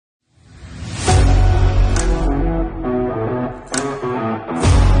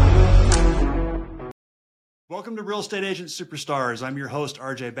Welcome to Real Estate Agent Superstars. I'm your host,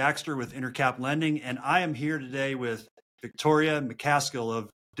 RJ Baxter with Intercap Lending, and I am here today with Victoria Macaskill of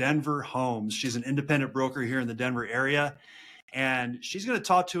Denver Homes. She's an independent broker here in the Denver area, and she's going to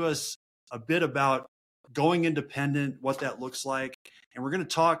talk to us a bit about going independent, what that looks like, and we're going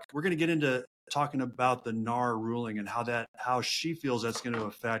to get into talking about the NAR ruling and how she feels that's going to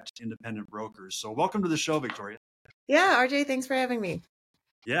affect independent brokers. So welcome to the show, Victoria. Yeah, RJ, thanks for having me.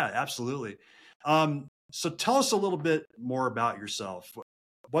 Yeah, absolutely. So tell us a little bit more about yourself.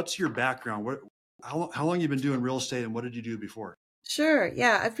 What's your background? How long you been doing real estate, and what did you do before? Sure.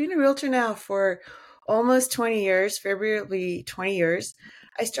 Yeah, I've been a realtor now for almost 20 years. February will be 20 years.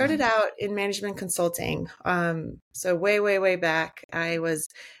 I started out in management consulting. So way back, I was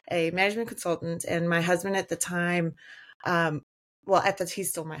a management consultant, and my husband at the time, he's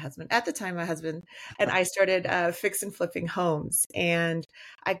still my husband. At the time, my husband and I started fix and flipping homes, and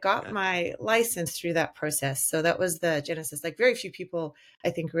I got my license through that process. So that was the genesis. Like very few people,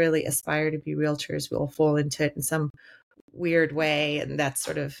 I think, really aspire to be realtors. Will fall into it in some weird way, and that's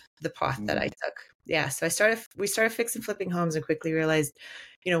sort of the path that I took. Yeah, so we started fix and flipping homes, and quickly realized,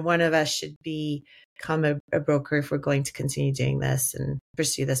 one of us should become a broker if we're going to continue doing this and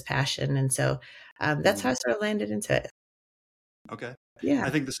pursue this passion. And so that's how I sort of landed into it. Okay. Yeah. I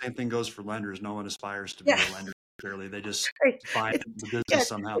think the same thing goes for lenders. No one aspires to be a lender, clearly. They just find the business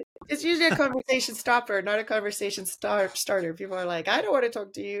somehow. It's usually a conversation stopper, not a conversation starter. People are like, I don't want to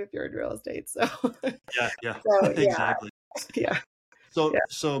talk to you if you're in real estate. So Yeah. So, exactly. Yeah.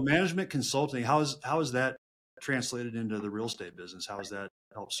 So management consulting, how is that translated into the real estate business? How has that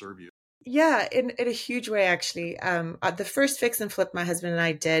helped serve you? Yeah, in a huge way, actually. The first fix and flip my husband and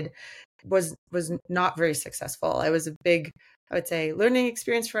I did was not very successful. It was a big, I would say, learning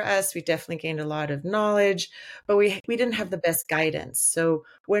experience for us. We definitely gained a lot of knowledge, but we didn't have the best guidance. So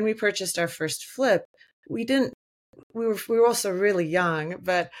when we purchased our first flip, we were also really young,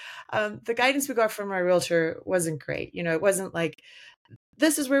 but the guidance we got from our realtor wasn't great. It wasn't like,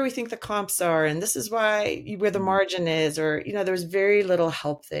 this is where we think the comps are, and this is where the margin is, or, there was very little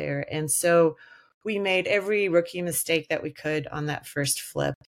help there. And so we made every rookie mistake that we could on that first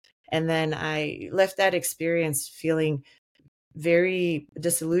flip. And then I left that experience feeling very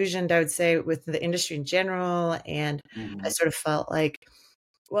disillusioned, I would say, with the industry in general. And I sort of felt like,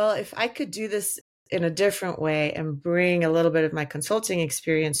 well, if I could do this in a different way and bring a little bit of my consulting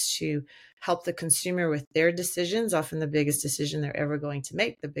experience to help the consumer with their decisions, often the biggest decision they're ever going to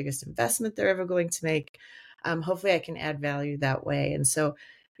make, the biggest investment they're ever going to make, hopefully I can add value that way. And so,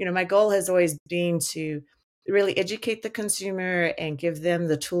 my goal has always been to really educate the consumer and give them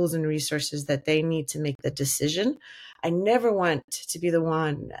the tools and resources that they need to make the decision. I never want to be the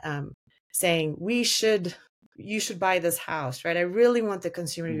one saying you should buy this house, right? I really want the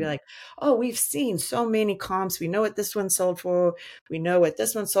consumer to be like, oh, we've seen so many comps. We know what this one sold for. We know what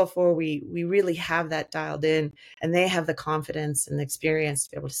this one sold for. We really have that dialed in, and they have the confidence and the experience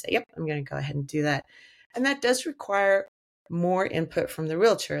to be able to say, yep, I'm going to go ahead and do that. And that does require more input from the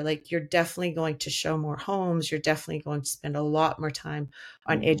realtor. Like, you're definitely going to show more homes. You're definitely going to spend a lot more time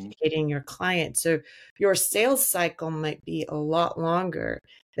on educating your client. So your sales cycle might be a lot longer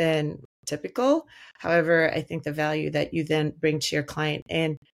than typical. However, I think the value that you then bring to your client,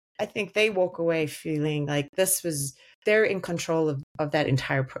 and I think they walk away feeling like they're in control of that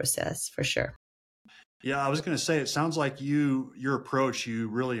entire process for sure. Yeah, I was going to say, it sounds like your approach, you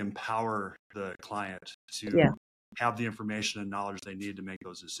really empower the client to have the information and knowledge they need to make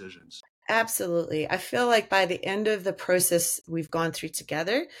those decisions. Absolutely. I feel like by the end of the process we've gone through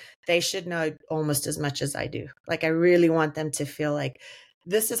together, they should know almost as much as I do. Like, I really want them to feel like,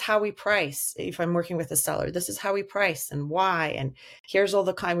 this is how we price. If I'm working with a seller, this is how we price and why. And here's all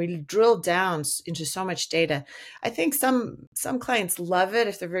the kind. We drill down into so much data. I think some clients love it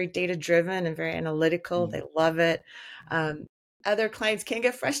if they're very data driven and very analytical. They love it. Other clients can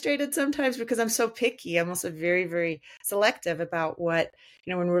get frustrated sometimes because I'm so picky. I'm also very, very selective about what,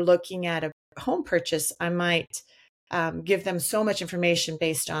 when we're looking at a home purchase, I might give them so much information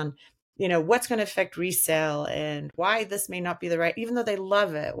based on, what's going to affect resale and why this may not be the right, even though they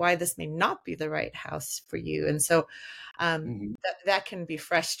love it, why this may not be the right house for you. And so that can be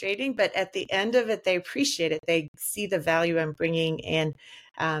frustrating, but at the end of it, they appreciate it. They see the value I'm bringing, and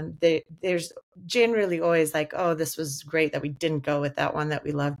there's generally always like, oh, this was great that we didn't go with that one that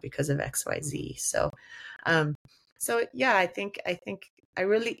we loved because of X, Y, Z. So yeah, I think I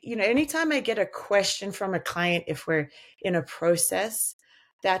really, anytime I get a question from a client, if we're in a process,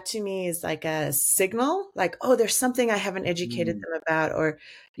 that to me is like a signal, like, oh, there's something I haven't educated Mm, them about. Or,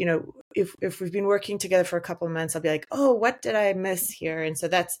 if we've been working together for a couple of months, I'll be like, oh, what did I miss here? And so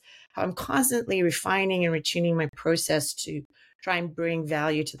that's how I'm constantly refining and retuning my process to try and bring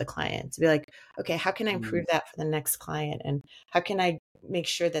value to the client, to be like, okay, how can I mm. improve that for the next client? And how can I make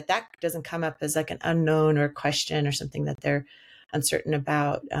sure that that doesn't come up as like an unknown or question or something that they're uncertain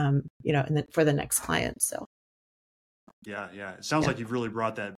about, and then for the next client. So, Yeah, yeah. It sounds yeah. like you've really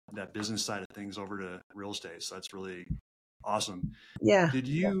brought that business side of things over to real estate. So that's really awesome. Yeah. Did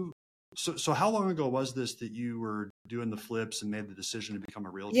you so how long ago was this that you were doing the flips and made the decision to become a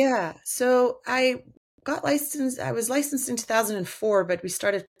realtor? Yeah. So I got licensed. I was licensed in 2004, but we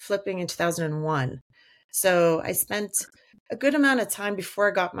started flipping in 2001. So I spent a good amount of time before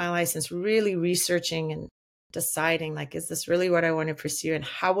I got my license really researching and deciding, like, is this really what I want to pursue? And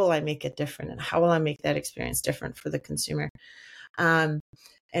how will I make it different? And how will I make that experience different for the consumer? Um,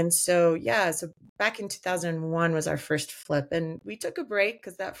 and so, yeah, so back in 2001 was our first flip, and we took a break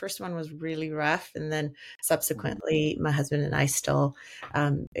because that first one was really rough. And then Mhm. subsequently, my husband and I still,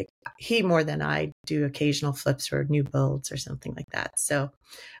 um, he more than I do occasional flips or new builds or something like that. So,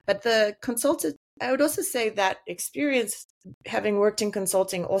 but the consultant, I would also say that experience, having worked in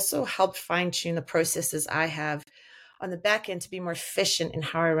consulting, also helped fine tune the processes I have on the back end to be more efficient in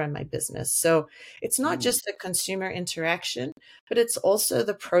how I run my business. So it's not Mm, just the consumer interaction, but it's also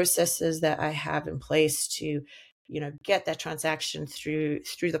the processes that I have in place to, get that transaction through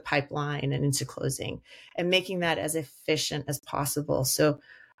the pipeline and into closing, and making that as efficient as possible. So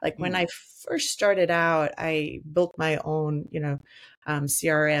like when mm, I first started out, I built my own,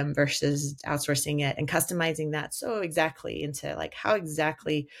 CRM versus outsourcing it and customizing that so exactly into like, how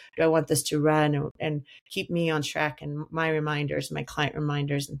exactly do I want this to run, and keep me on track, and my reminders, my client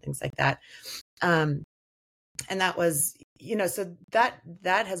reminders and things like that. Um, and that was, so that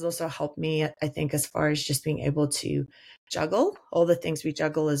has also helped me, I think, as far as just being able to juggle all the things we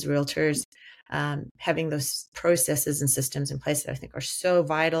juggle as realtors. Having those processes and systems in place that I think are so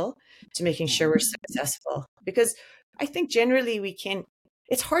vital to making sure we're mhm, successful. Because I think generally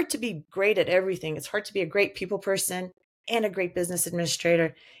it's hard to be great at everything. It's hard to be a great people person and a great business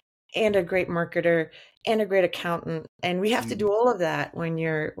administrator and a great marketer and a great accountant, and we have to mhm. do all of that when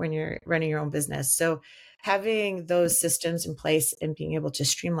you're running your own business. So having those systems in place and being able to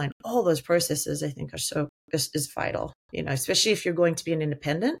streamline all those processes, I think, are so is vital, especially if you're going to be an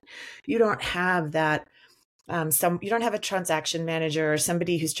independent. You don't have that, you don't have a transaction manager or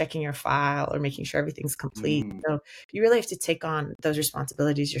somebody who's checking your file or making sure everything's complete. Mm. So you really have to take on those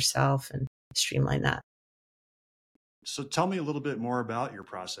responsibilities yourself and streamline that. So tell me a little bit more about your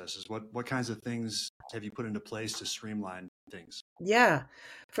processes. What kinds of things have you put into place to streamline things? Yeah,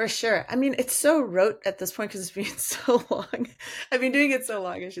 for sure. I mean, it's so rote at this point because it's been so long. I've been doing it so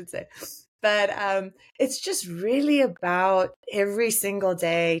long, I should say. But it's just really about every single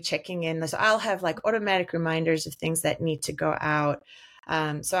day checking in. So I'll have like automatic reminders of things that need to go out.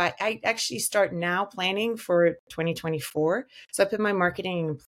 So I actually start now planning for 2024. So I put my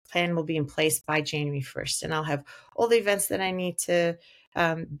marketing plan will be in place by January 1st, and I'll have all the events that I need to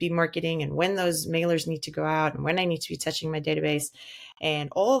be marketing, and when those mailers need to go out, and when I need to be touching my database, and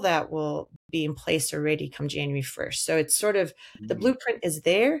all that will be in place already come January 1st. So it's sort of, the Mm, blueprint is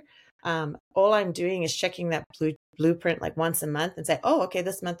there. All I'm doing is checking that blueprint like once a month and say, oh, okay,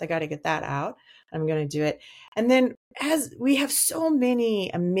 this month I got to get that out. I'm going to do it. And then, as we have so many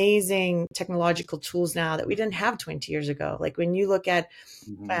amazing technological tools now that we didn't have 20 years ago, like when you look at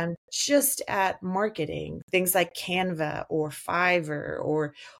mhm. just at marketing, things like Canva or Fiverr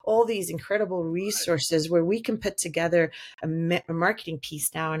or all these incredible resources where we can put together a marketing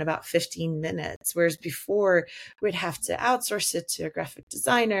piece now in about 15 minutes. Whereas before we'd have to outsource it to a graphic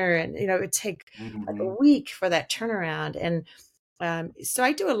designer, and, it would take like a Mhm. week for that turnaround. And so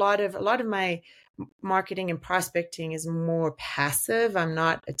I do a lot of my marketing and prospecting is more passive. I'm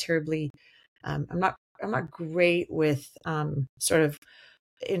not a terribly, I'm not great with sort of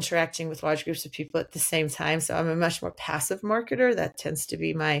interacting with large groups of people at the same time. So I'm a much more passive marketer. That tends to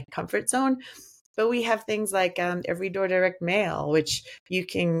be my comfort zone. But we have things like every door direct mail, which you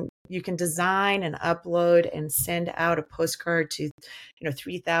can design and upload and send out a postcard to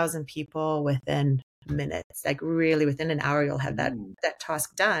 3,000 people within minutes. Like really within an hour, you'll have that Mm. that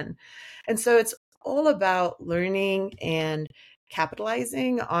task done. And so it's all about learning and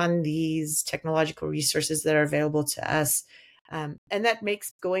capitalizing on these technological resources that are available to us, and that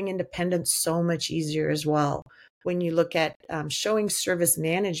makes going independent so much easier as well. when you look at showing service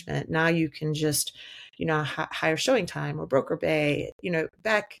management, now you can just, hire showing time or broker bay.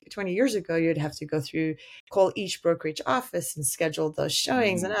 Back 20 years ago, you'd have to go through, call each brokerage office and schedule those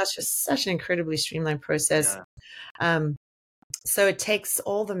showings. And that's just such an incredibly streamlined process. Yeah. Um, so it takes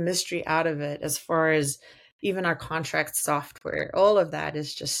all the mystery out of it as far as even our contract software. All of that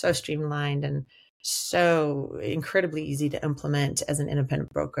is just so streamlined and so incredibly easy to implement as an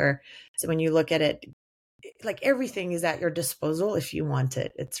independent broker. So when you look at it, like everything is at your disposal if you want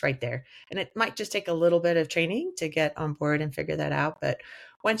it. It's right there. And it might just take a little bit of training to get on board and figure that out. But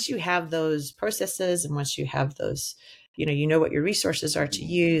once you have those processes and once you have those, you know what your resources are to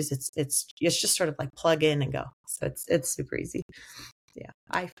use, it's just sort of like plug in and go. So it's super easy. Yeah.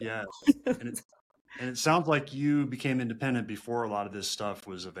 Yeah. And it sounds like you became independent before a lot of this stuff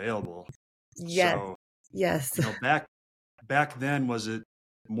was available. Yes. So, yes. Back then, was it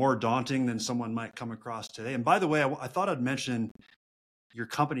more daunting than someone might come across today? And by the way, I thought I'd mention your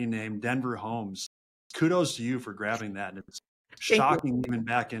company name, Denver Homes. Kudos to you for grabbing that. And it's shocking, even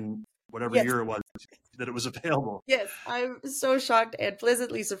back in whatever year it was, that it was available. Yes, I'm so shocked and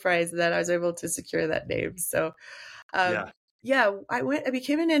pleasantly surprised that I was able to secure that name. So, I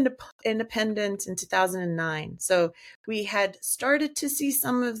became an independent in 2009. So we had started to see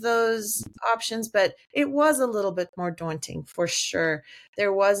some of those options, but it was a little bit more daunting for sure.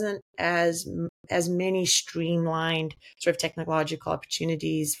 There wasn't as many streamlined sort of technological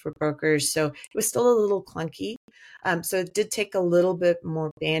opportunities for brokers. So it was still a little clunky. So it did take a little bit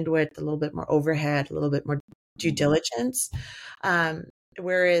more bandwidth, a little bit more overhead, a little bit more due diligence.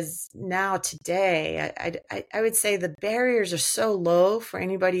 Whereas now today, I would say the barriers are so low for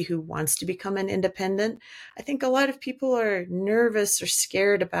anybody who wants to become an independent. I think a lot of people are nervous or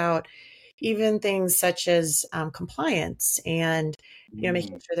scared about even things such as compliance and,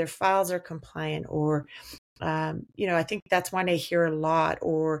 making sure their files are compliant or, I think that's one I hear a lot.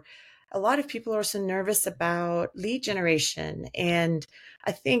 Or a lot of people are also nervous about lead generation. And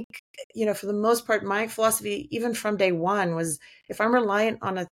I think, for the most part, my philosophy, even from day one, was if I'm reliant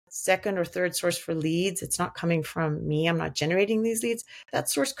on a second or third source for leads, it's not coming from me, I'm not generating these leads, that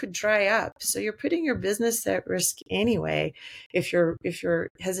source could dry up. So you're putting your business at risk anyway if your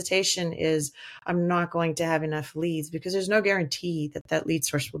hesitation is I'm not going to have enough leads, because there's no guarantee that lead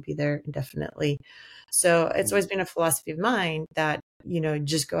source will be there indefinitely. So it's always been a philosophy of mine that,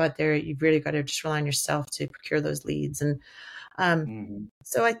 just go out there. You've really got to just rely on yourself to procure those leads. And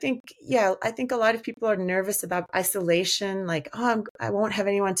so I think a lot of people are nervous about isolation. Like, I won't have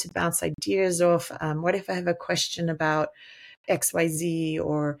anyone to bounce ideas off. What if I have a question about XYZ,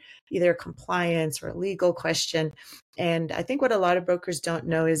 or either compliance or a legal question? And I think what a lot of brokers don't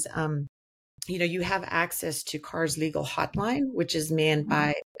know is, you have access to CAR's legal hotline, which is manned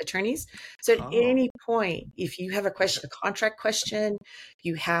by attorneys. So at any point, if you have a contract question,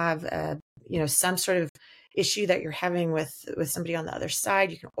 you have, some sort of issue that you're having with somebody on the other side,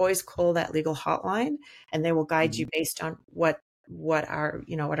 you can always call that legal hotline and they will guide you based on what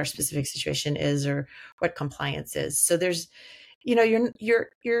our specific situation is or what compliance is. So there's,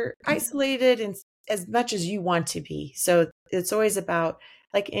 you're isolated in as much as you want to be. So it's always about,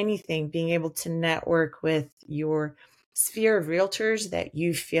 like anything, being able to network with your sphere of realtors that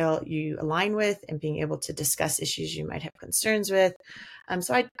you feel you align with and being able to discuss issues you might have concerns with.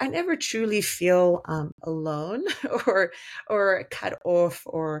 So I never truly feel alone or cut off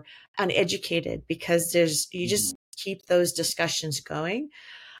or uneducated, because you just keep those discussions going,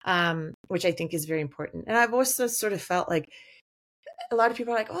 which I think is very important. And I've also sort of felt like a lot of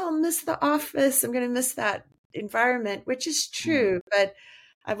people are like, oh, I'll miss the office. I'm going to miss that environment, which is true. But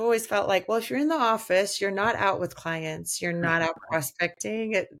I've always felt like, well, if you're in the office, you're not out with clients, you're not out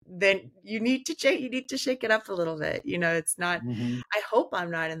prospecting, then you need to shake it up a little bit. It's not, I hope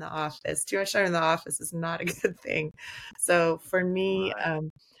I'm not in the office. Too much time in the office is not a good thing. So for me,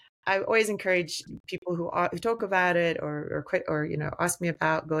 I always encourage people who talk about it or quit or, ask me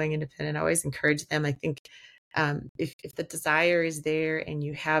about going independent. I always encourage them. I think if the desire is there and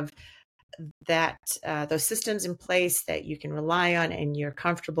you have that those systems in place that you can rely on and you're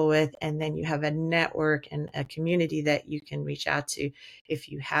comfortable with, and then you have a network and a community that you can reach out to if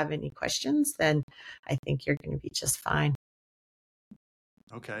you have any questions, then I think you're going to be just fine.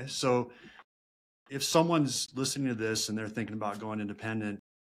 Okay. So if someone's listening to this and they're thinking about going independent,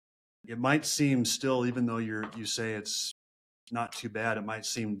 it might seem still, even though you say it's not too bad, it might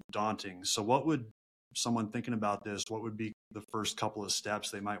seem daunting. So what would someone thinking about this, what would be the first couple of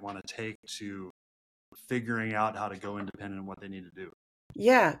steps they might want to take to figuring out how to go independent and what they need to do?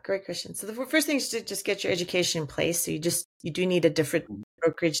 Yeah, great question. So the first thing is to just get your education in place. So you do need a different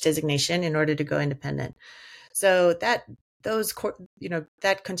brokerage designation in order to go independent. So that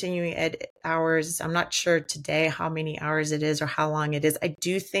continuing ed hours, I'm not sure today how many hours it is or how long it is. I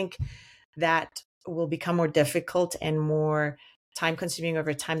do think that will become more difficult and more time consuming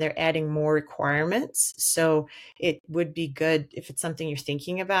over time. They're adding more requirements. So it would be good if it's something you're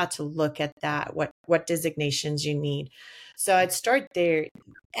thinking about to look at that, what designations you need. So I'd start there.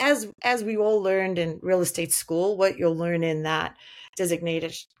 As we all learned in real estate school, what you'll learn in that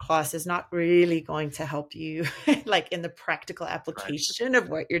designated class is not really going to help you like in the practical Right. application of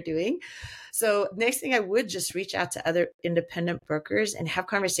what you're doing. So next thing, I would just reach out to other independent brokers and have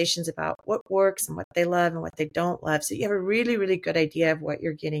conversations about what works and what they love and what they don't love. So you have a really, really good idea of what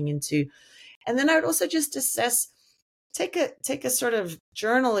you're getting into. And then I would also just assess, take a sort of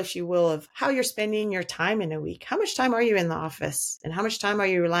journal, if you will, of how you're spending your time in a week. How much time are you in the office? And how much time are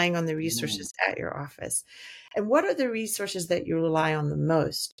you relying on the Mm, resources at your office? And what are the resources that you rely on the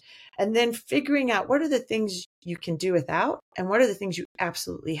most? And then figuring out what are the things you can do without and what are the things you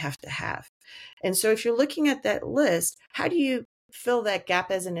absolutely have to have. And so if you're looking at that list, how do you fill that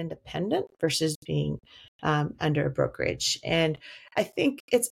gap as an independent versus being under a brokerage? And I think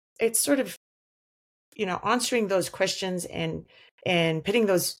it's sort of, answering those questions and putting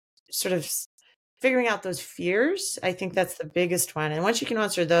those sort of figuring out those fears. I think that's the biggest one. And once you can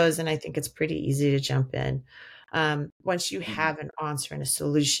answer those, then I think it's pretty easy to jump in. Once you mhm. have an answer and a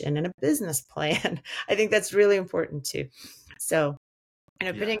solution and a business plan, I think that's really important too. So,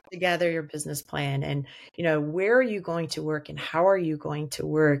 Yeah. putting together your business plan and, where are you going to work and how are you going to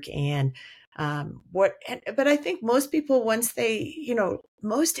work and but I think most people, once they,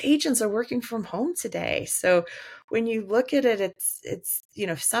 most agents are working from home today. So when you look at it, it's,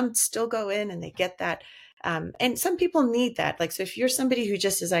 some still go in and they get that. And some people need that. Like, so if you're somebody who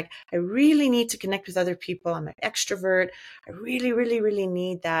just is like, I really need to connect with other people, I'm an extrovert, I really, really, really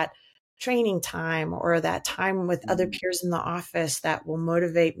need that training time or that time with other Mhm. peers in the office that will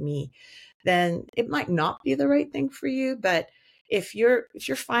motivate me, then it might not be the right thing for you. But if you're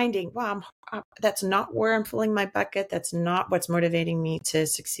finding, wow, that's not where I'm filling my bucket, that's not what's motivating me to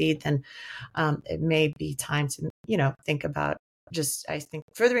succeed, then it may be time to think about just, I think,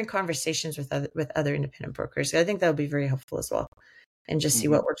 furthering conversations with other independent brokers. I think that would be very helpful as well, and just see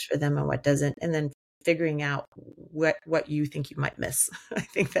Mhm. what works for them and what doesn't, and then figuring out what you think you might miss. I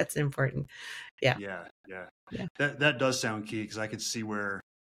think that's important. Yeah. Yeah. Yeah. Yeah. That does sound key because I could see where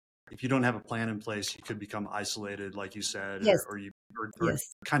if you don't have a plan in place, you could become isolated, like you said, Yes. or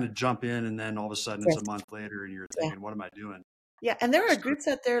Yes. kind of jump in and then all of a sudden it's Yes. a month later and you're Yeah. thinking, what am I doing? Yeah, and there are So, groups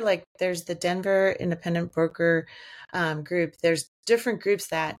out there, like there's the Denver Independent Broker group. There's different groups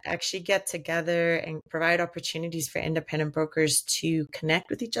that actually get together and provide opportunities for independent brokers to connect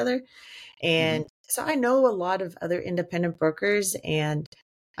with each other. mhm. And so I know a lot of other independent brokers, and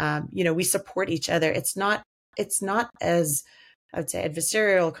we support each other. It's not as, I would say,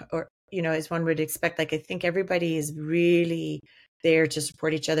 adversarial, or as one would expect. Like, I think everybody is really there to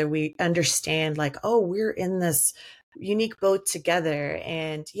support each other. We understand, like, oh, we're in this unique boat together,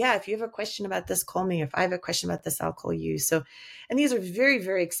 and yeah, if you have a question about this, call me. If I have a question about this, I'll call you. So, and these are very,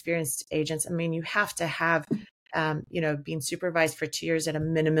 very experienced agents. I mean, you have to have being supervised for 2 years at a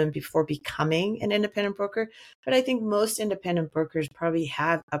minimum before becoming an independent broker. But I think most independent brokers probably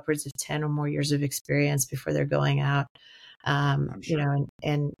have upwards of 10 or more years of experience before they're going out. I'm sure.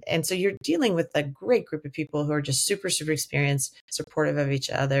 And so you're dealing with a great group of people who are just super, super experienced, supportive of each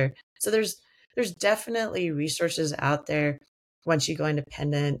other. So there's definitely resources out there once you go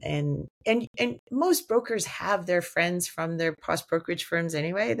independent, and most brokers have their friends from their past brokerage firms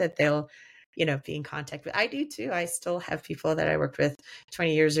anyway that they'll be in contact with. I do too. I still have people that I worked with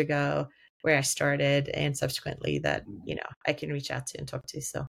 20 years ago where I started, and subsequently that Mhm. I can reach out to and talk to.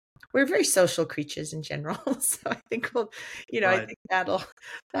 So we're very social creatures in general. So I think I Right. think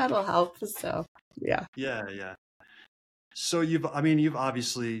that'll help. So yeah. Yeah. Yeah. So you've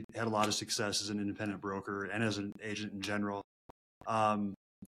obviously had a lot of success as an independent broker and as an agent in general. Um,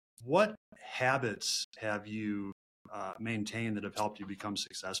 what habits have you maintained that have helped you become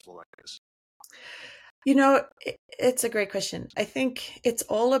successful like this? It's a great question. I think it's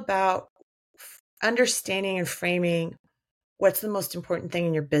all about understanding and framing what's the most important thing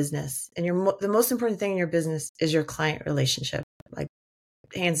in your business. And the most important thing in your business is your client relationship. Like,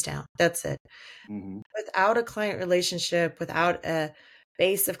 hands down, that's it. Hmm. Without a client relationship, without a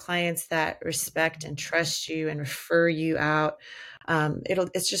base of clients that respect and trust you and refer you out,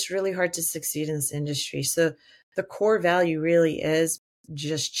 it's just really hard to succeed in this industry. So the core value really is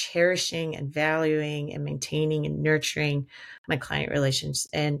just cherishing and valuing and maintaining and nurturing my client relations,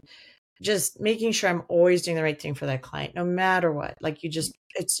 and just making sure I'm always doing the right thing for that client, no matter what. Like, it's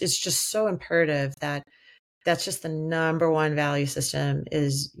just so imperative that That's just the number one value system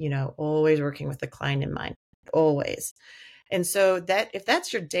is, always working with the client in mind, always. And so that if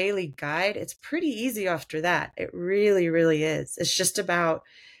that's your daily guide, it's pretty easy after that. It really, really is. It's just about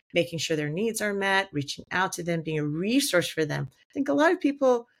making sure their needs are met, reaching out to them, being a resource for them. I think a lot of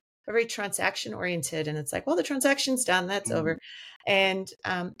people are very transaction oriented, and it's like, well, the transaction's done, that's over. In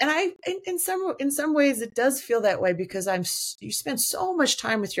some ways it does feel that way because you spend so much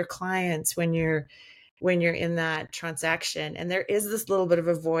time with your clients when you're in that transaction, and there is this little bit of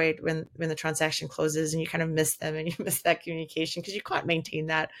a void when the transaction closes, and you kind of miss them and you miss that communication because you can't maintain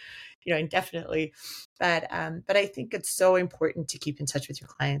that indefinitely. But I think it's so important to keep in touch with your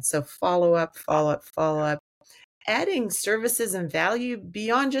clients. So follow up, adding services and value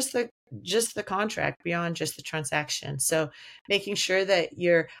beyond just the contract, beyond just the transaction. So making sure that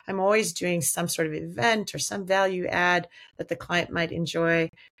I'm always doing some sort of event or some value add that the client might enjoy,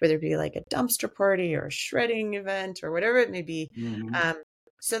 whether it be like a dumpster party or a shredding event or whatever it may be.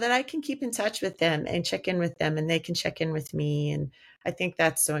 So that I can keep in touch with them and check in with them, and they can check in with me. And I think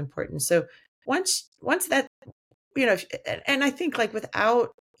that's so important. So once that, and I think like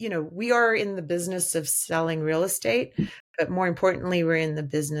without, we are in the business of selling real estate, but more importantly, we're in the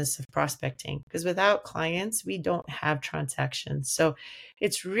business of prospecting, because without clients, we don't have transactions. So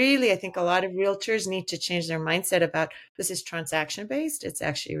it's really, I think a lot of realtors need to change their mindset about this is transaction based. It's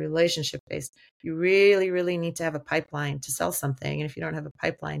actually relationship based. You really, really need to have a pipeline to sell something. And if you don't have a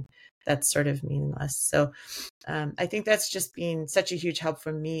pipeline, that's sort of meaningless. So I think that's just been such a huge help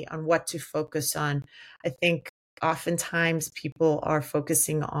for me on what to focus on. I think oftentimes people are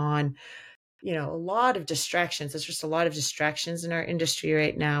focusing on, a lot of distractions. There's just a lot of distractions in our industry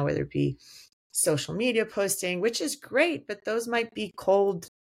right now, whether it be social media posting, which is great, but those might be cold,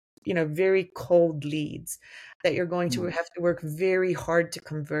 very cold leads that you're going to have to work very hard to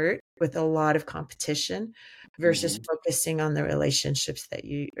convert with a lot of competition versus focusing on the relationships that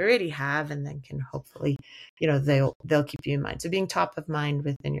you already have, and then can hopefully, they'll keep you in mind. So being top of mind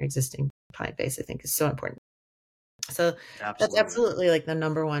within your existing client base, I think, is so important. So that's absolutely like the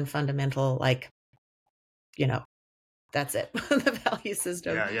number one fundamental, like, that's it. The value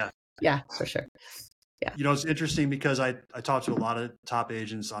system. Yeah, for sure. Yeah. It's interesting because I talk to a lot of top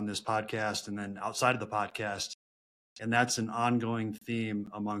agents on this podcast and then outside of the podcast, and that's an ongoing theme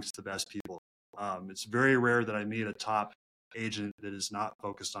amongst the best people. It's very rare that I meet a top agent that is not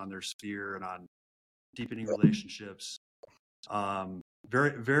focused on their sphere and on deepening relationships.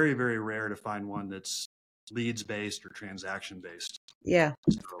 Very, very, very rare to find one that's leads based or transaction based. Yeah,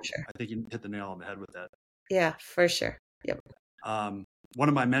 so sure. I think you hit the nail on the head with that. Yeah, for sure. Yep. One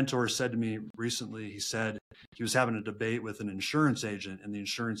of my mentors said to me recently, he said he was having a debate with an insurance agent, and the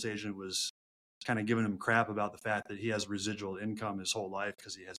insurance agent was kind of giving him crap about the fact that he has residual income his whole life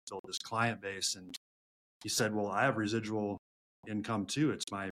because he has built this client base. And he said, well, I have residual income too. It's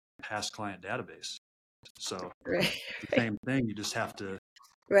my past client database. So right. The same thing. You just have to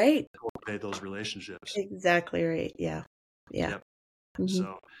cultivate those relationships. Exactly right. Yeah. Yep.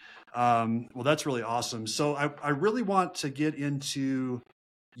 So, well, that's really awesome. So I really want to get into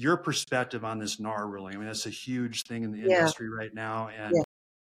your perspective on this NAR ruling. I mean, that's a huge thing in the industry right now. And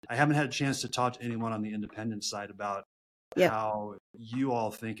I haven't had a chance to talk to anyone on the independent side about how you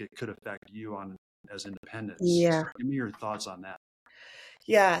all think it could affect you as independents. Yeah. So give me your thoughts on that.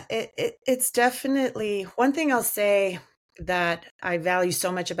 Yeah, it's definitely one thing I'll say that I value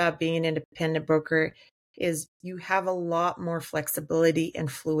so much about being an independent broker is you have a lot more flexibility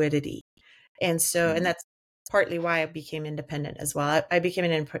and fluidity. And so, and that's partly why I became independent as well. I became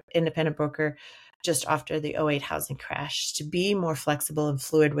an independent broker just after the '08 housing crash to be more flexible and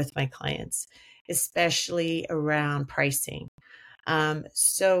fluid with my clients, especially around pricing.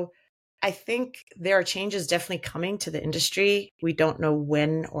 So I think there are changes definitely coming to the industry. We don't know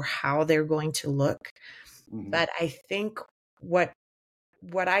when or how they're going to look, but I think what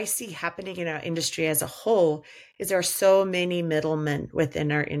I see happening in our industry as a whole is there are so many middlemen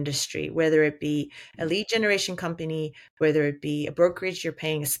within our industry, whether it be a lead generation company, whether it be a brokerage you're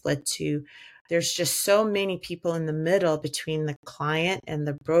paying a split to. There's just so many people in the middle between the client and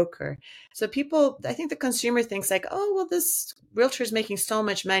the broker. So I think the consumer thinks like, oh, well, this realtor is making so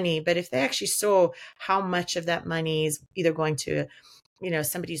much money. But if they actually saw how much of that money is either going to,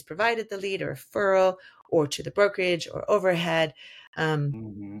 somebody who's provided the lead or referral, or to the brokerage or overhead,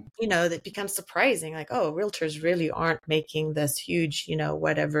 that becomes surprising. Like, oh, realtors really aren't making this huge,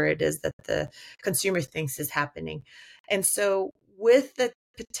 whatever it is that the consumer thinks is happening. And so with the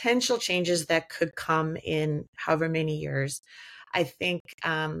potential changes that could come in however many years, I think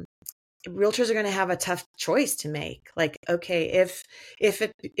realtors are going to have a tough choice to make. Like, okay, if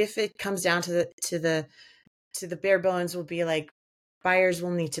it comes down to the to the bare bones will be like buyers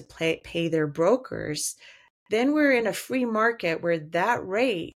will need to pay their brokers, then we're in a free market where that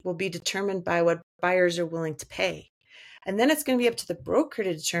rate will be determined by what buyers are willing to pay. And then it's going to be up to the broker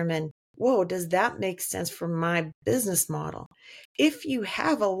to determine, whoa, does that make sense for my business model? If you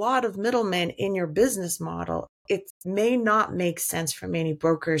have a lot of middlemen in your business model, it may not make sense for many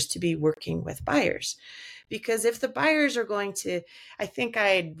brokers to be working with buyers. Because if the buyers are going to, I think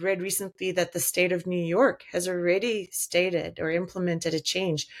I read recently that the state of New York has already stated or implemented a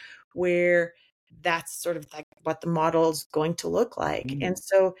change where that's sort of like what the model is going to look like. And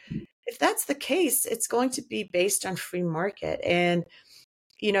so if that's the case, it's going to be based on free market. And,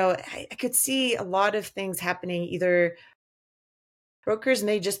 I could see a lot of things happening. Either brokers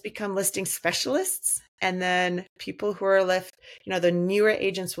may just become listing specialists, and then people who are left, the newer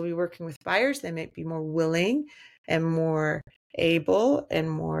agents will be working with buyers. They may be more willing and more able and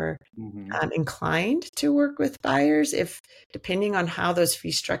more inclined to work with buyers, if depending on how those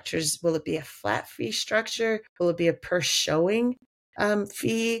fee structures, will it be a flat fee structure? Will it be a per showing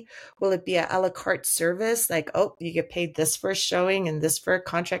fee? Will it be a la carte service? Like, oh, you get paid this for a showing and this for a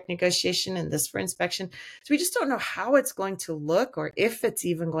contract negotiation and this for inspection. So we just don't know how it's going to look or if it's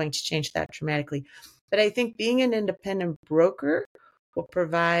even going to change that dramatically. But I think being an independent broker will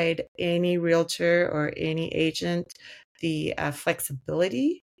provide any realtor or any agent the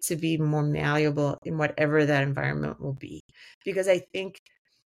flexibility to be more malleable in whatever that environment will be. Because I think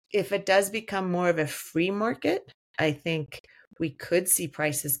if it does become more of a free market, I think we could see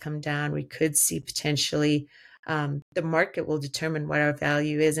prices come down. We could see potentially the market will determine what our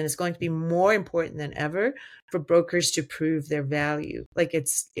value is. And it's going to be more important than ever for brokers to prove their value. Like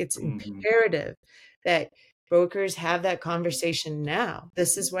it's imperative that brokers have that conversation now.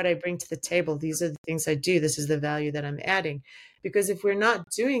 This is what I bring to the table. These are the things I do. This is the value that I'm adding. Because if we're not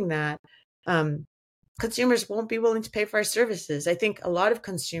doing that, consumers won't be willing to pay for our services. I think a lot of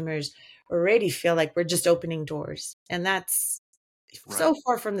consumers already feel like we're just opening doors. And that's so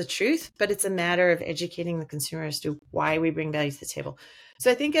far from the truth, but it's a matter of educating the consumer as to why we bring value to the table.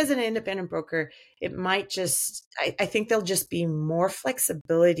 So I think as an independent broker, it might just, I think there'll just be more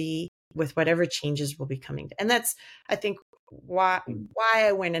flexibility with whatever changes will be coming. And that's, I think, why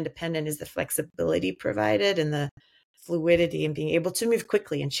I went independent is the flexibility provided and the fluidity and being able to move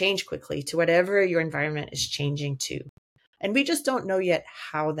quickly and change quickly to whatever your environment is changing to. And we just don't know yet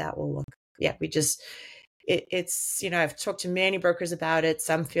how that will look. Yeah, we just, it's, I've talked to many brokers about it.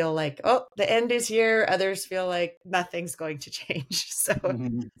 Some feel like, oh, the end is here. Others feel like nothing's going to change. So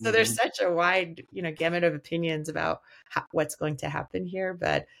there's such a wide, gamut of opinions about what's going to happen here.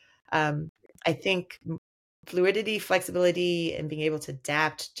 But I think fluidity, flexibility, and being able to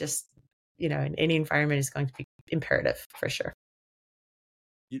adapt just, in any environment is going to be imperative for sure.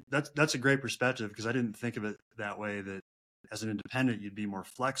 That's a great perspective, because I didn't think of it that way, that as an independent, you'd be more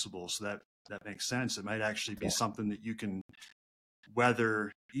flexible. So that makes sense. It might actually be something that you can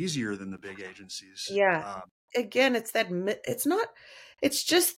weather easier than the big agencies. Yeah. Again, it's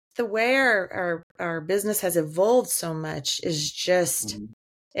just the way our business has evolved so much is just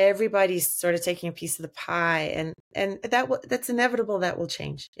everybody's sort of taking a piece of the pie, and that's inevitable. That will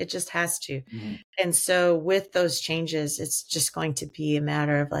change. It just has to. And so with those changes, it's just going to be a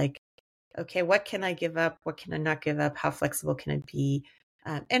matter of like, okay, what can I give up? What can I not give up? How flexible can I be?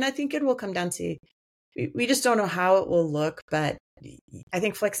 And I think it will come down to, we just don't know how it will look, but I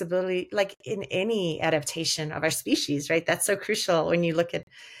think flexibility, like in any adaptation of our species, right? That's so crucial when you look at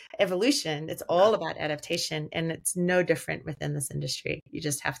evolution. It's all about adaptation, and it's no different within this industry. You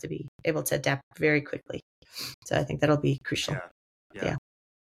just have to be able to adapt very quickly. So I think that'll be crucial. Yeah.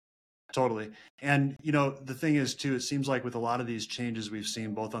 Totally. And, the thing is too, it seems like with a lot of these changes we've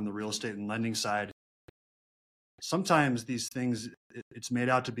seen both on the real estate and lending side, sometimes these things, it's made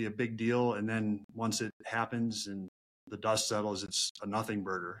out to be a big deal. And then once it happens and the dust settles, it's a nothing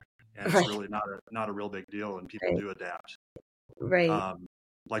burger. And it's really not a real big deal. And people do adapt. Right.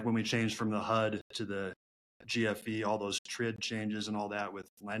 Like when we changed from the HUD to the GFE, all those TRID changes and all that with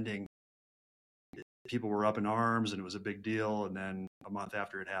lending, people were up in arms and it was a big deal. And then a month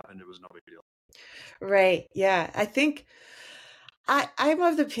after it happened, it was no big deal. Right. Yeah. I think I'm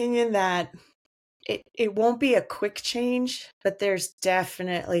of the opinion that it won't be a quick change, but there's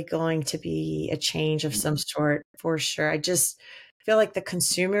definitely going to be a change of some sort for sure. I just feel like the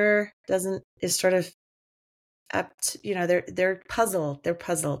consumer is sort of up to, they're puzzled. They're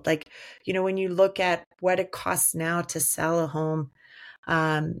puzzled. Like, when you look at what it costs now to sell a home,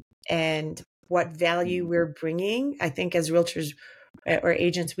 and what value we're bringing, I think as realtors or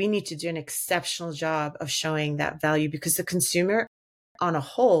agents, we need to do an exceptional job of showing that value, because the consumer on a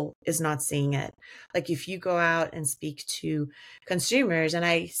whole is not seeing it. Like if you go out and speak to consumers, and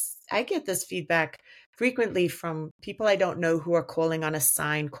I get this feedback frequently from people I don't know who are calling on a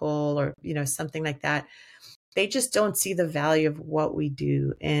sign call or, something like that. They just don't see the value of what we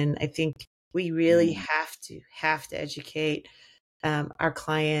do. And I think we really have to educate our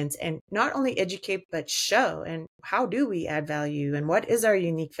clients, and not only educate, but show. And how do we add value? And what is our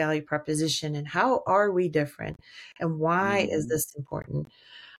unique value proposition? And how are we different? And why is this important?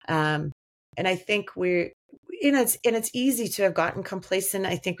 And I think it's easy to have gotten complacent.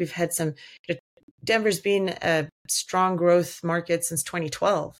 I think we've had Denver's been a strong growth market since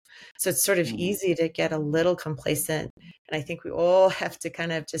 2012. So it's sort of easy to get a little complacent. And I think we all have to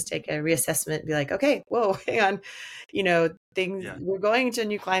kind of just take a reassessment and be like, okay, whoa, hang on, we're going into a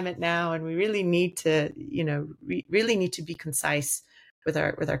new climate now, and we really need to, really need to be concise with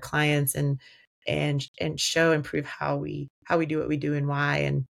our clients and show and prove how we do what we do and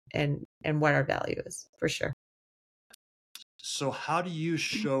why, and what our value is, for sure. So how do you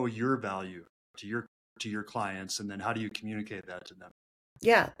show your value to your clients, and then how do you communicate that to them?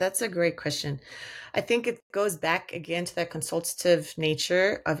 Yeah, that's a great question. I think it goes back again to that consultative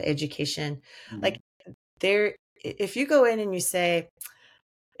nature of education. Like if you go in and you say,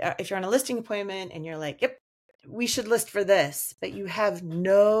 if you're on a listing appointment and you're like, yep, we should list for this, but you have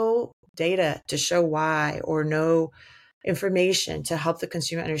no data to show why, or no information to help the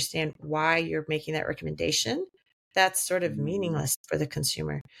consumer understand why you're making that recommendation, that's sort of meaningless for the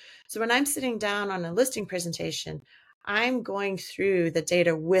consumer. So when I'm sitting down on a listing presentation, I'm going through the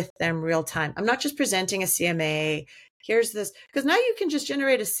data with them real time. I'm not just presenting a CMA. Here's this, because now you can just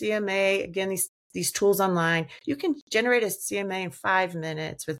generate a CMA. Again, these tools online, you can generate a CMA in 5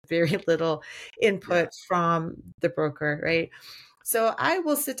 minutes with very little input from the broker, right? So I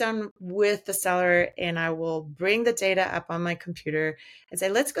will sit down with the seller and I will bring the data up on my computer and say,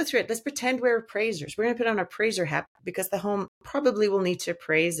 let's go through it. Let's pretend we're appraisers. We're going to put on an appraiser hat because the home probably will need to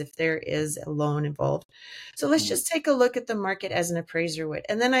appraise if there is a loan involved. So let's just take a look at the market as an appraiser would.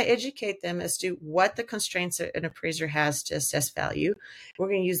 And then I educate them as to what the constraints an appraiser has to assess value. We're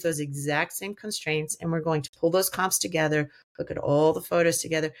going to use those exact same constraints, and we're going to pull those comps together, look at all the photos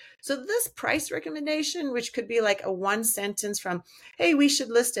together. So this price recommendation, which could be like a one sentence from, hey, we should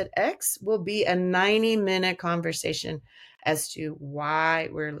list at X, will be a 90-minute conversation as to why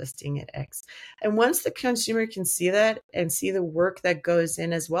we're listing at X. And once the consumer can see that and see the work that goes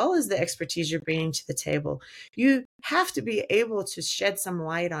in, as well as the expertise you're bringing to the table, you have to be able to shed some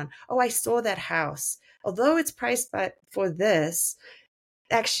light on, oh, I saw that house. Although it's priced for this,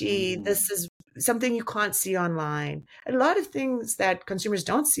 actually, this is something you can't see online. A lot of things that consumers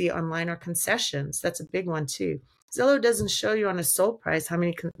don't see online are concessions. That's a big one too. Zillow doesn't show you on a sold price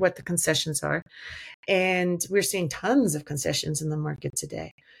what the concessions are. And we're seeing tons of concessions in the market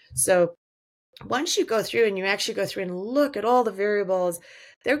today. So once you go through and you actually go through and look at all the variables,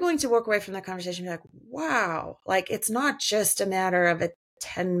 they're going to walk away from that conversation and be like, wow, like it's not just a matter of a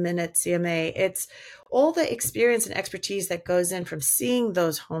 10-minute CMA. It's all the experience and expertise that goes in from seeing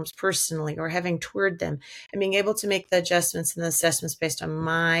those homes personally or having toured them and being able to make the adjustments and the assessments based on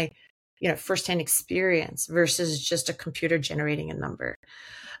my firsthand experience versus just a computer generating a number.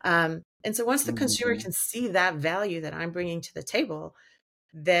 And so once the consumer can see that value that I'm bringing to the table,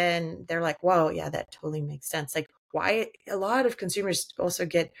 then they're like, whoa, yeah, that totally makes sense. Like why a lot of consumers also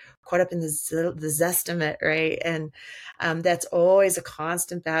get caught up in the Zestimate, right? And that's always a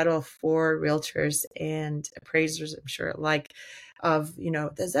constant battle for realtors and appraisers, I'm sure, like of,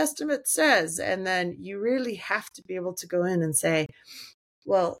 the Zestimate says, and then you really have to be able to go in and say,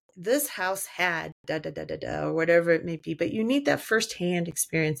 well, this house had da da da da da, or whatever it may be, but you need that firsthand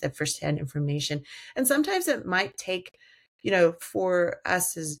experience, that firsthand information. And sometimes it might take, for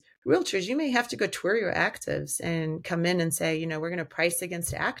us as realtors, you may have to go tour your actives and come in and say, we're going to price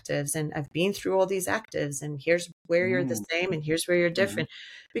against actives. And I've been through all these actives, and here's where you're the same, and here's where you're different.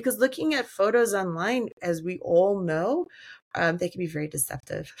 Because looking at photos online, as we all know, they can be very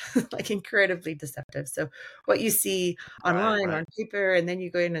deceptive, like incredibly deceptive. So what you see online or on paper, and then you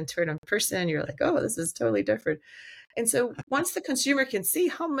go in and tour it in person, you're like, oh, this is totally different. And so once the consumer can see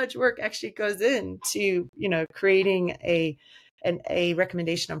how much work actually goes into, creating a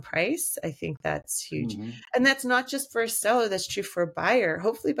recommendation on price, I think that's huge. And that's not just for a seller, that's true for a buyer.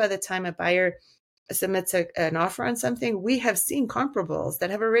 Hopefully by the time a buyer submits an offer on something, we have seen comparables that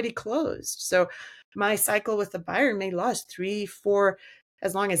have already closed. So my cycle with the buyer may last 3, 4,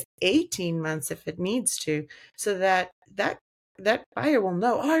 as long as 18 months if it needs to, so that buyer will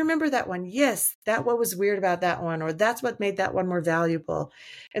know, oh, I remember that one. Yes, what was weird about that one, or that's what made that one more valuable.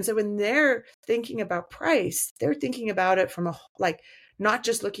 And so when they're thinking about price, they're thinking about it from not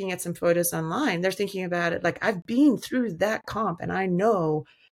just looking at some photos online. They're thinking about it like, I've been through that comp and I know,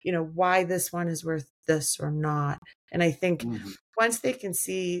 why this one is worth this or not. And I think once they can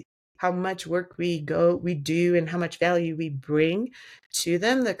see how much work we do and how much value we bring to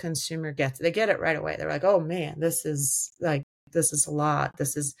them, the consumer they get it right away. They're like, oh man, this is a lot.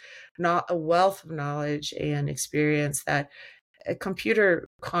 This is not a wealth of knowledge and experience that a computer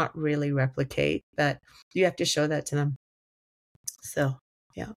can't really replicate, but you have to show that to them. So,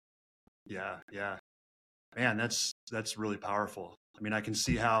 yeah. Yeah. Man, that's really powerful. I mean, I can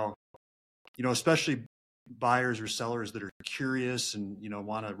see how, especially buyers or sellers that are curious and,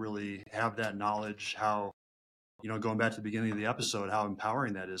 want to really have that knowledge, how, going back to the beginning of the episode, how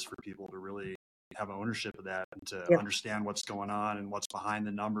empowering that is for people to really have ownership of that and to understand what's going on and what's behind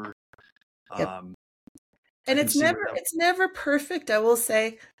the number. And it's never perfect. I will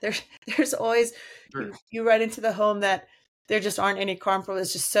say there's always, you run into the home that there just aren't any comparable.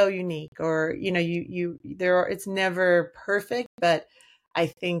 It's just so unique, or, it's never perfect, but I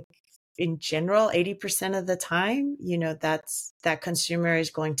think in general, 80% of the time, that consumer is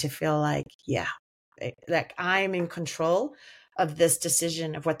going to feel like, yeah, like I'm in control of this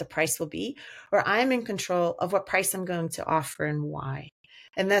decision of what the price will be, or I'm in control of what price I'm going to offer and why.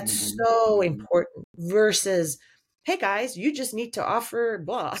 And that's so important versus, hey guys, you just need to offer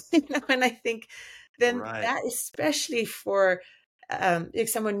blah. And I think then that, especially for if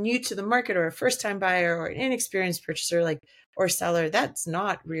someone new to the market or a first time buyer or an inexperienced purchaser or seller, that's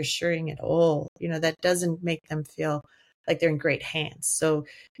not reassuring at all. That doesn't make them feel like they're in great hands. So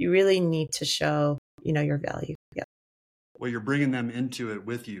you really need to show, your value. Yeah. Well, you're bringing them into it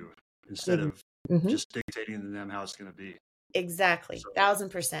with you instead of just dictating to them how it's going to be. Exactly.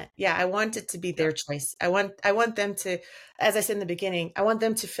 1,000%. Yeah. I want it to be their choice. I want them to, as I said in the beginning, I want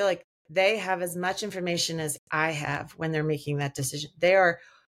them to feel like they have as much information as I have when they're making that decision. They are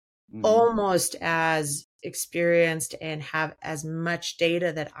almost as experienced and have as much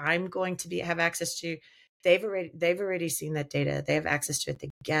data that I'm going to have access to. They've already seen that data. They have access to it.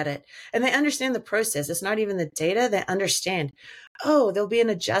 They get it. And they understand the process. It's not even the data. They understand, oh, there'll be an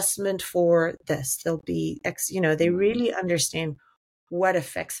adjustment for this. There'll be X, they really understand what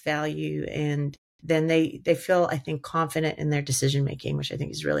affects value. And then they feel, I think, confident in their decision making, which I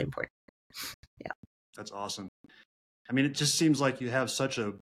think is really important. Yeah. That's awesome. I mean, it just seems like you have such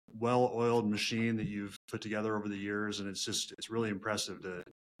a well-oiled machine that you've put together over the years. And it's really impressive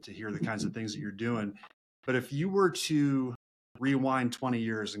to hear the kinds of things that you're doing. But if you were to rewind 20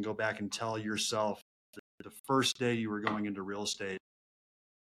 years and go back and tell yourself the first day you were going into real estate,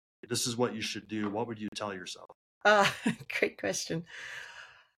 this is what you should do, what would you tell yourself? Great question.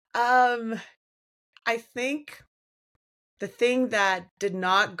 I think the thing that did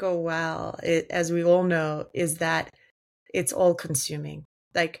not go well, as we all know, is that it's all consuming.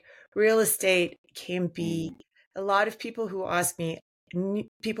 Like real estate can be, a lot of people who ask me,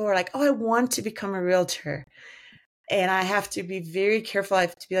 people are like, oh, I want to become a realtor. And I have to be very careful. I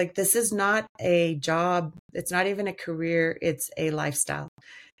have to be like, this is not a job. It's not even a career. It's a lifestyle.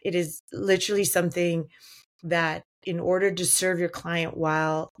 It is literally something that in order to serve your client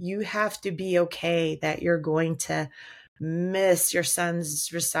well, you have to be okay that you're going to miss your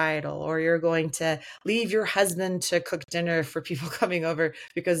son's recital, or you're going to leave your husband to cook dinner for people coming over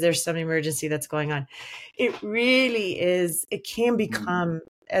because there's some emergency that's going on. It really is. It can become,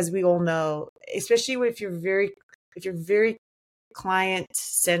 as we all know, especially if you're very client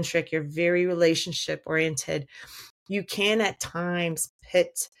centric, you're very relationship oriented, you can at times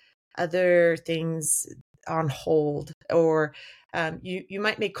put other things on hold, or you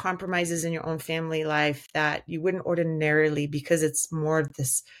might make compromises in your own family life that you wouldn't ordinarily, because it's more of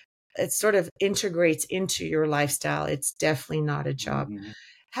this, it sort of integrates into your lifestyle. It's definitely not a job.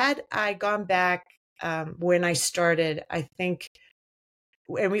 Had I gone back when I started, I think,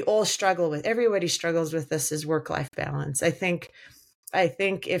 and we all everybody struggles with this, is work-life balance. I think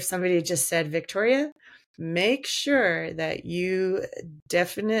if somebody just said, Victoria, make sure that you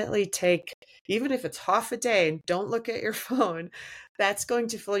definitely take, even if it's half a day, and don't look at your phone, that's going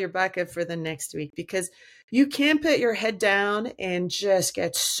to fill your bucket for the next week, because you can't put your head down and just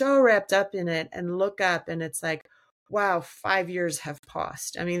get so wrapped up in it and look up and it's like, wow, 5 years have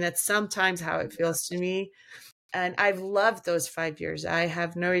passed. I mean, that's sometimes how it feels to me. And I've loved those 5 years. I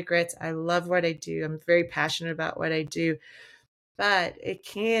have no regrets. I love what I do. I'm very passionate about what I do. But it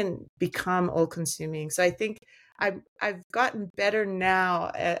can become all consuming. So I think I've gotten better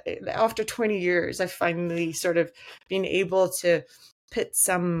now. After 20 years, I've finally sort of been able to put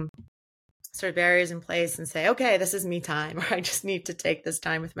some sort of barriers in place and say, okay, this is me time, or I just need to take this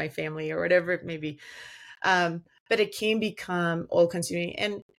time with my family, or whatever it may be. But but it can become all consuming.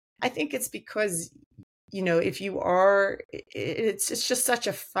 And I think it's because, if you are, it's just such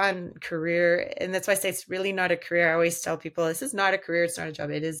a fun career. And that's why I say it's really not a career. I always tell people this is not a career. It's not a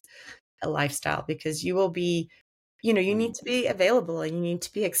job. It is a lifestyle, because you will be, you need to be available and you need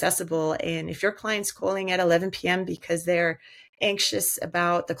to be accessible. And if your client's calling at 11 p.m. because they're anxious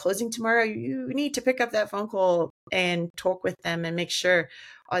about the closing tomorrow, you need to pick up that phone call and talk with them and make sure,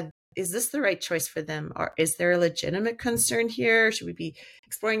 is this the right choice for them? Or is there a legitimate concern here? Should we be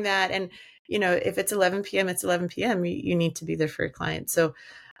exploring that? And, if it's 11 p.m., it's 11 p.m. You need to be there for your client. So,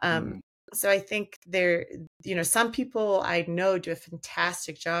 so I think some people I know do a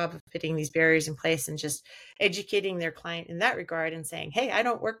fantastic job of putting these barriers in place and just educating their client in that regard and saying, hey, I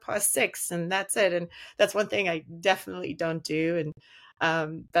don't work past 6 and that's it. And that's one thing I definitely don't do.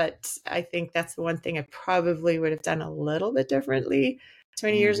 And, but I think that's the one thing I probably would have done a little bit differently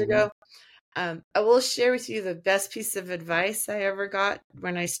 20 years ago. I will share with you the best piece of advice I ever got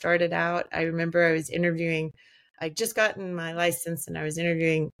when I started out. I remember I was interviewing, I just gotten my license and I was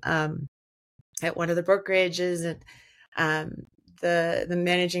interviewing, at one of the brokerages, and the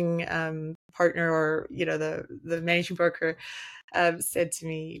managing partner, or the managing broker, said to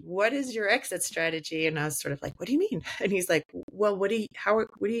me, "What is your exit strategy?" And I was sort of like, "What do you mean?" And he's like, "Well, what are you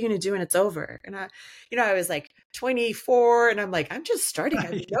going to do when it's over?" And I was like 24, and I'm like, I'm just starting. I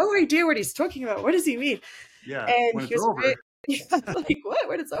have no idea what he's talking about. What does he mean? Yeah, And when he it's was over. like, "What?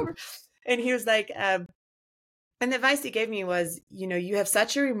 When it's over?" And he was like, and the advice he gave me was, you have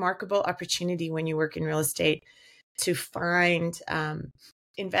such a remarkable opportunity when you work in real estate to find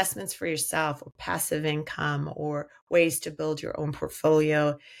investments for yourself, or passive income, or ways to build your own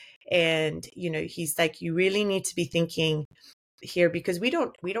portfolio. And, he's like, you really need to be thinking here, because we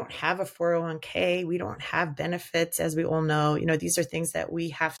don't have a 401k. We don't have benefits, as we all know. These are things that we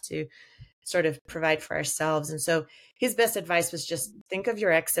have to sort of provide for ourselves. And so his best advice was just think of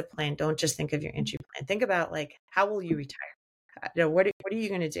your exit plan. Don't just think of your entry plan. Think about, like, how will you retire? What are you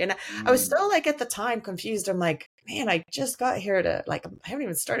going to do? And I was still, like, at the time confused. I'm like, man, I just got here to, like, I haven't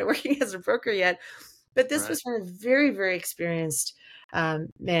even started working as a broker yet. But this was from a very, very experienced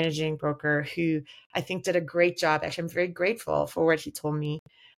managing broker who I think did a great job. Actually, I'm very grateful for what he told me.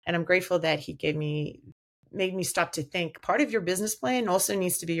 And I'm grateful that he made me stop to think, part of your business plan also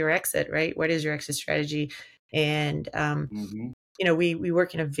needs to be your exit, right? What is your exit strategy? And, we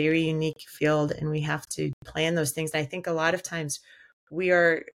work in a very unique field, and we have to plan those things. And I think a lot of times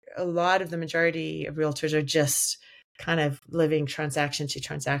the majority of realtors are just kind of living transaction to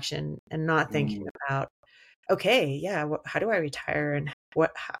transaction and not thinking about, okay, yeah, how do I retire, and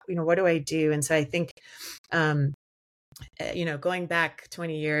what do I do? And so I think, going back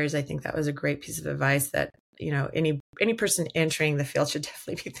 20 years, I think that was a great piece of advice that, any person entering the field should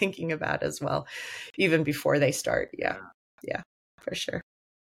definitely be thinking about as well, even before they start. Yeah, for sure.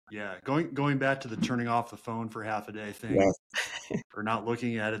 Yeah, going back to the turning off the phone for half a day thing, Yes. or not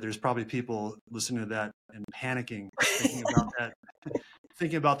looking at it. There's probably people listening to that and panicking, thinking about that,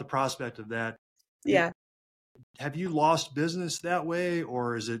 thinking about the prospect of that. Yeah. Have you lost business that way,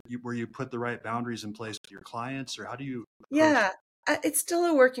 or is it where you put the right boundaries in place with your clients, or how do you approach Yeah, it's still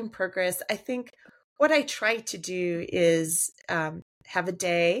a work in progress. I think what I try to do is have a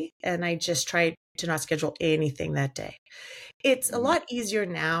day, and I just try to not schedule anything that day. It's a lot easier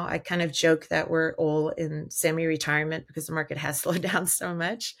now. I kind of joke that we're all in semi-retirement because the market has slowed down so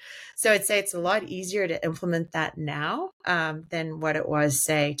much. So I'd say it's a lot easier to implement that now than what it was,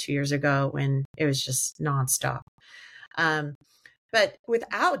 say, 2 years ago when it was just nonstop. But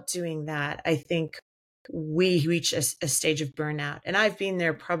without doing that, I think we reach a stage of burnout. And I've been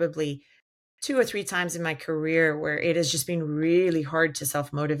there probably 2 or 3 times in my career where it has just been really hard to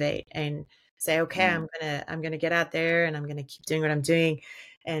self-motivate and say, okay, I'm gonna get out there and I'm gonna keep doing what I'm doing.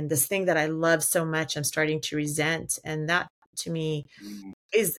 And this thing that I love so much, I'm starting to resent. And that, to me,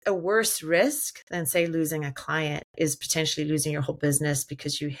 is a worse risk than, say, losing a client, is potentially losing your whole business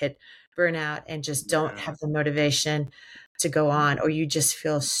because you hit burnout and just don't have the motivation to go on, or you just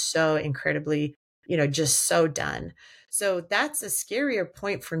feel so incredibly, just so done. So that's a scarier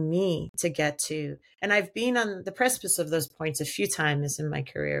point for me to get to. And I've been on the precipice of those points a few times in my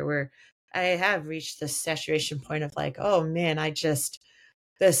career where I have reached this saturation point of, like, oh man,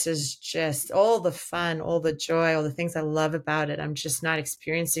 this is just all the fun, all the joy, all the things I love about it. I'm just not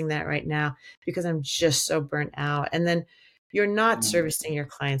experiencing that right now because I'm just so burnt out. And then you're not servicing your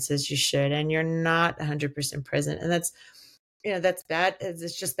clients as you should, and you're not 100% present. And that's bad.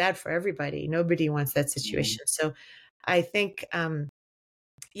 It's just bad for everybody. Nobody wants that situation. So I think,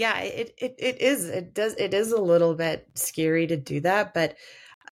 it is a little bit scary to do that, but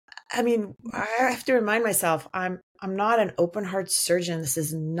I mean, I have to remind myself, I'm not an open heart surgeon. This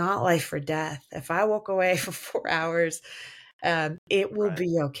is not life or death. If I walk away for 4 hours, it will Right.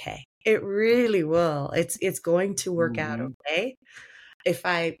 be okay. It really will. It's going to work out Hmm. okay. If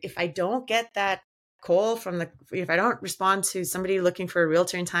I don't get that call if I don't respond to somebody looking for a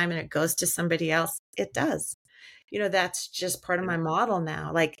realtor in time and it goes to somebody else, it does. That's just part of Yeah. my model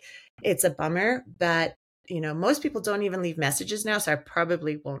now. Like, it's a bummer, but most people don't even leave messages now, so I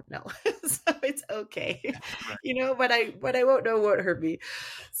probably won't know. So it's okay. Right. What I won't know won't hurt me.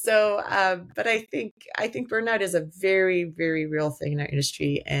 So, but I think burnout is a very, very real thing in our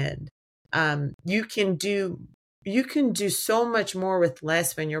industry, and you can do so much more with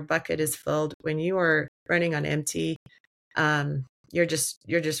less when your bucket is filled. When you are running on empty, you're just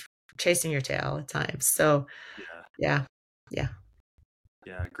chasing your tail at times. So Yeah. yeah, yeah.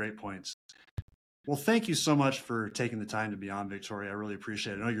 Yeah. Great points. Well, thank you so much for taking the time to be on, Victoria. I really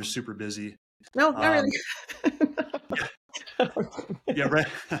appreciate it. I know you're super busy. No, not really. Um, yeah. Yeah. Right.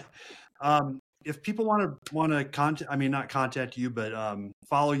 If people want to contact, I mean, not contact you, but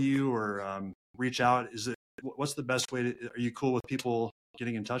follow you or reach out, what's the best way to? Are you cool with people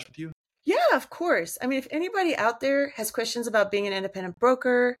getting in touch with you? Yeah, of course. I mean, if anybody out there has questions about being an independent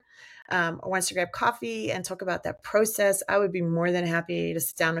broker, or wants to grab coffee and talk about that process, I would be more than happy to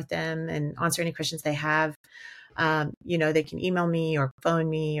sit down with them and answer any questions they have. They can email me or phone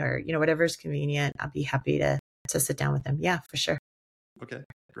me, or whatever is convenient. I'll be happy to sit down with them. Yeah, for sure. Okay,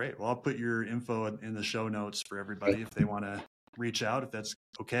 great. Well, I'll put your info in the show notes for Great. everybody if they want to reach out, if that's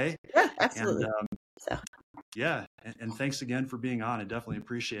okay. Yeah, And absolutely. So yeah, and thanks again for being on. I definitely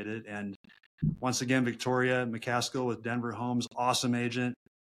appreciate it. And once again, Victoria Macaskill with Denver Homes, awesome agent.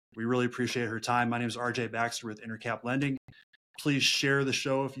 We really appreciate her time. My name is RJ Baxter with Intercap Lending. Please share the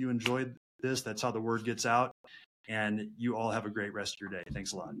show if you enjoyed this. That's how the word gets out. And you all have a great rest of your day.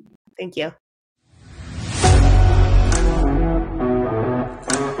 Thanks a lot. thank you.